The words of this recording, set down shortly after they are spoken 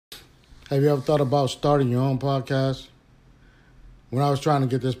Have you ever thought about starting your own podcast? When I was trying to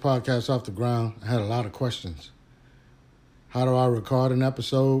get this podcast off the ground, I had a lot of questions. How do I record an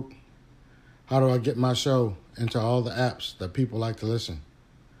episode? How do I get my show into all the apps that people like to listen?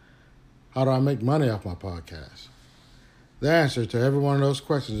 How do I make money off my podcast? The answer to every one of those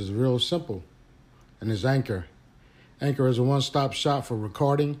questions is real simple, and it's Anchor. Anchor is a one-stop shop for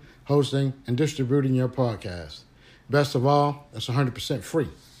recording, hosting, and distributing your podcast. Best of all, it's 100% free,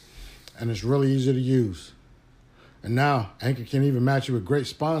 and it's really easy to use. And now, Anchor can even match you with great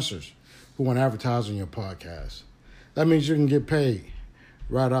sponsors who want to advertise on your podcast. That means you can get paid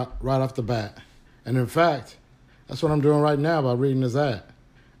right off the bat. And in fact, that's what I'm doing right now by reading this ad.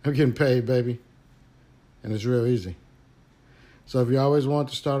 I'm getting paid, baby. And it's real easy. So if you always want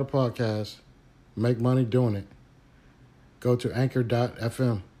to start a podcast, make money doing it, go to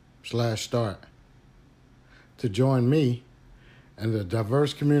anchor.fm/start to join me and the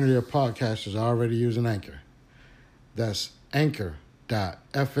diverse community of podcasters already using Anchor. That's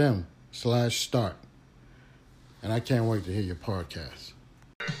anchor.fm/start. And I can't wait to hear your podcast.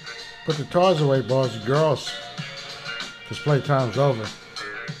 Put the toys away, boys and girls, because playtime's over.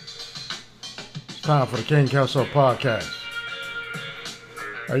 It's time for the King Kelso podcast.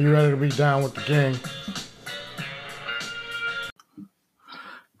 Are you ready to be down with the king?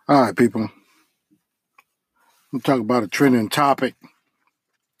 All right, people. We'll talk about a trending topic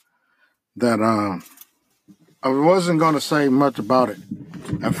that I wasn't going to say much about it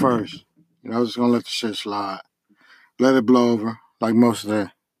at first. I was just going to let the shit slide. Let it blow over, like most of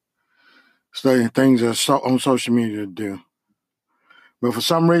the things that are on social media do. But for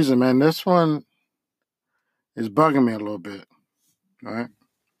some reason, man, this one is bugging me a little bit, right?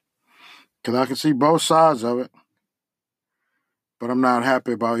 Because I can see both sides of it, but I'm not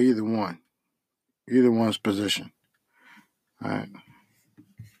happy about either one's position, all right?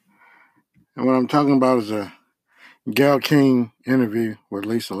 And what I'm talking about is a Gayle King interview with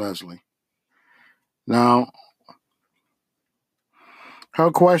Lisa Leslie. Now, her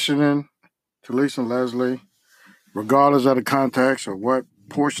questioning to Lisa Leslie, regardless of the context or what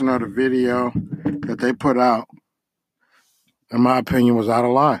portion of the video that they put out, in my opinion, was out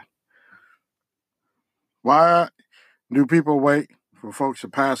of line. Why do people wait for folks to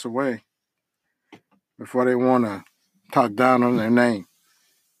pass away before they want to talk down on their name?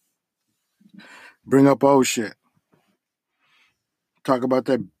 Bring up old shit. Talk about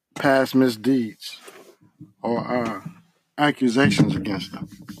their past misdeeds or accusations against them.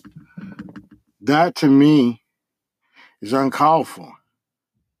 That, to me, is uncalled for,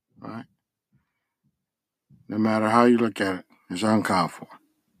 right? No matter how you look at it, it's uncalled for.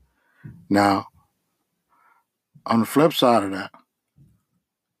 Now, on the flip side of that,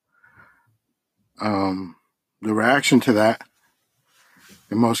 the reaction to that,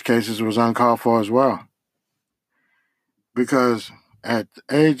 in most cases, was uncalled for as well. Because at the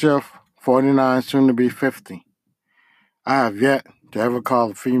age of 49, soon to be 50, I have yet to ever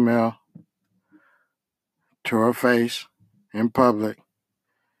call a female to her face in public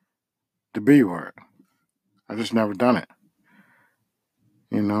the B word. I just never done it.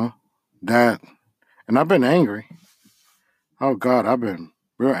 That, and I've been angry. Oh God, I've been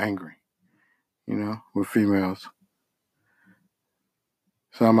real angry, with females.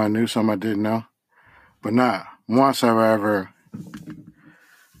 Some I knew, some I didn't know. But not once have I ever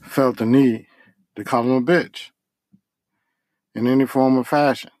felt the need to call them a bitch in any form or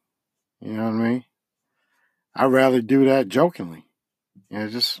fashion. You know what I mean? I rarely do that jokingly.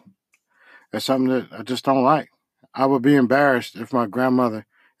 That's something that I just don't like. I would be embarrassed if my grandmother,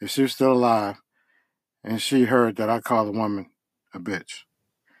 if she was still alive, and she heard that I called a woman a bitch.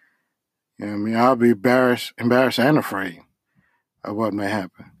 You know what I mean? I'll be embarrassed and afraid of what may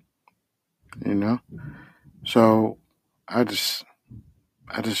happen. So I just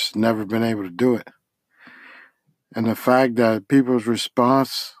never been able to do it. And the fact that people's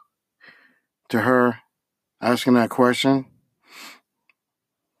response to her asking that question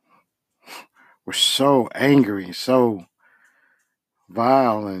was so angry, so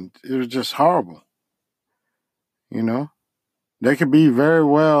vile, and it was just horrible. They could be very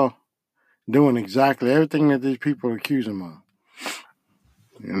well doing exactly everything that these people accuse them of.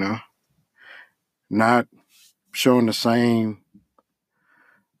 Not showing the same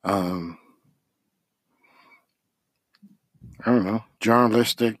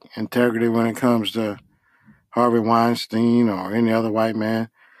journalistic integrity when it comes to Harvey Weinstein or any other white man.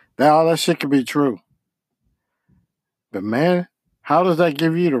 All that shit could be true. But man, how does that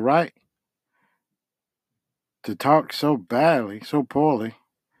give you the right to talk so badly, so poorly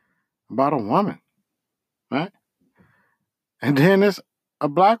about a woman, right? And then a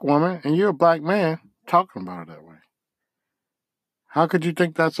black woman and you're a black man talking about her that way? How could you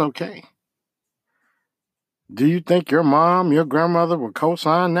think that's okay? Do you think your mom, your grandmother would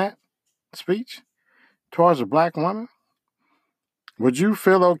co-sign that speech towards a black woman? Would you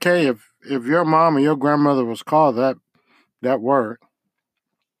feel okay if your mom or your grandmother was called that word,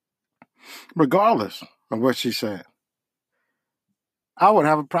 regardless of what she said? I would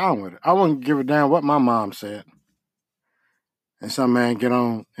have a problem with it. I wouldn't give a damn what my mom said. And some man get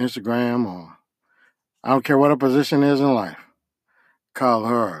on Instagram, or I don't care what her position is in life, call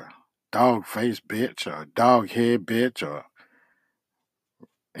her a dog face bitch or a dog head bitch or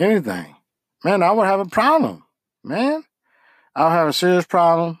anything. Man, I would have a problem, man. I would have a serious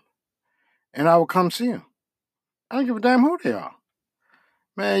problem, and I would come see him. I don't give a damn who they are.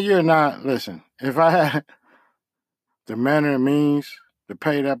 Man, you're not, listen, if I had the manner and means to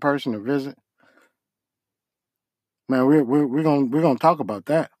pay that person a visit, man, we're gonna talk about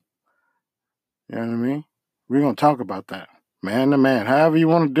that. You know what I mean? We're gonna talk about that. Man to man. However you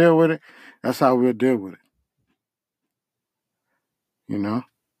want to deal with it, that's how we'll deal with it. You know?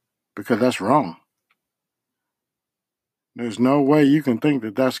 Because that's wrong. There's no way you can think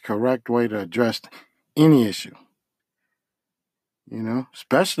that that's the correct way to address any issue. You know?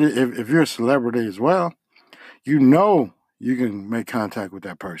 Especially if you're a celebrity as well. You know you can make contact with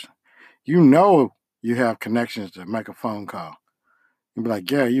that person. You know you have connections to make a phone call. You'll be like,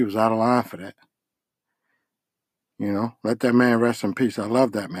 yeah, you was out of line for that. You know? Let that man rest in peace. I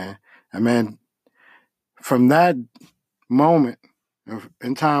love that man. And man, from that moment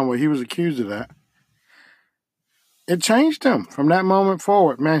in time where he was accused of that, it changed him. From that moment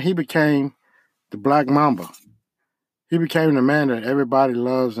forward, man, he became the Black Mamba. He became the man that everybody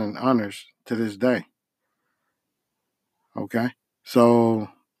loves and honors to this day. Okay? So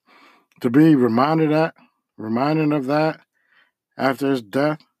to be reminded of that after his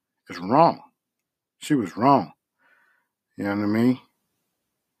death is wrong. She was wrong. You know what I mean?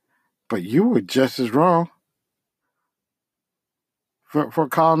 But you were just as wrong for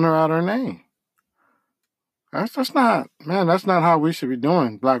calling her out her name. That's not how we should be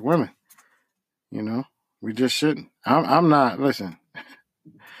doing, black women. You know, we just shouldn't. I'm not, listen,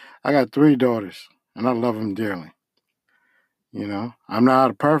 I got 3 daughters and I love them dearly. You know, I'm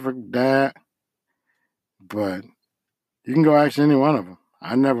not a perfect dad, but you can go ask any one of them.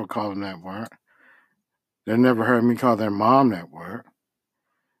 I never call them that word. They never heard me call their mom that word.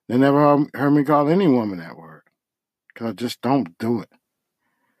 They never heard me call any woman that word, because I just don't do it.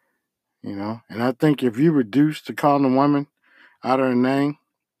 You know, and I think if you reduce to calling a woman out of her name,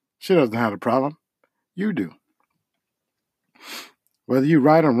 she doesn't have a problem. You do. Whether you're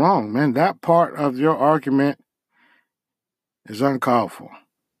right or wrong, man, that part of your argument is uncalled for.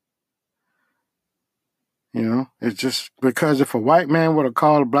 You know, it's just because if a white man would have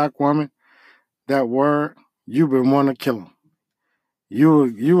called a black woman that word, you would want to kill him. You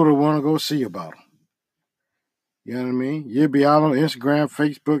would want to go see about him. You know what I mean? You'd be out on Instagram,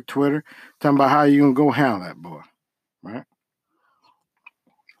 Facebook, Twitter, talking about how you going to go hound that boy, right?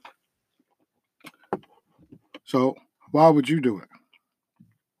 So why would you do it?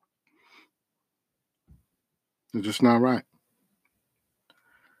 It's just not right.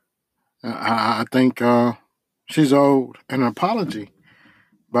 I think she's owed an apology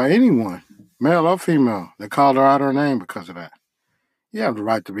by anyone, male or female, that called her out her name because of that. You have the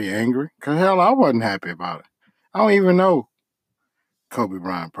right to be angry, because hell, I wasn't happy about it. I don't even know Kobe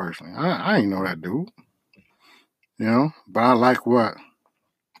Bryant personally. I ain't know that dude. You know, but I like what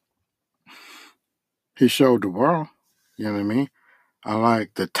he showed the world. You know what I mean? I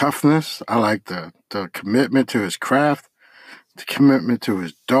like the toughness. I like the commitment to his craft, the commitment to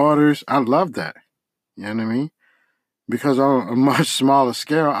his daughters. I love that. You know what I mean? Because on a much smaller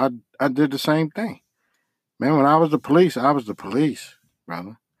scale, I did the same thing. Man, when I was the police,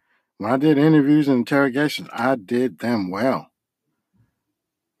 brother. When I did interviews and interrogations, I did them well.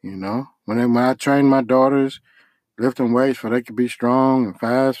 You know? When I trained my daughters lifting weights so they could be strong and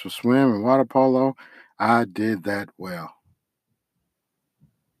fast for swim and water polo, I did that well.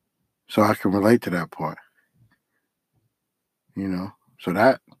 So I can relate to that part. You know? So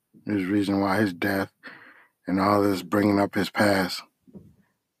that is the reason why his death and all this bringing up his past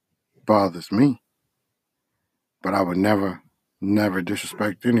bothers me. But I would never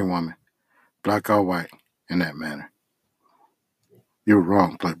disrespect any woman, black or white, in that manner. You're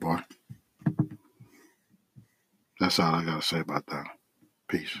wrong, Playboy. That's all I got to say about that.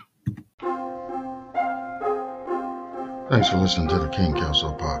 Peace. Thanks for listening to the King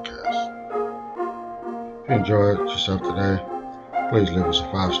Kelso podcast. If you enjoyed yourself today, please leave us a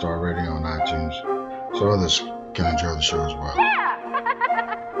 5-star rating on iTunes so others can enjoy the show as well.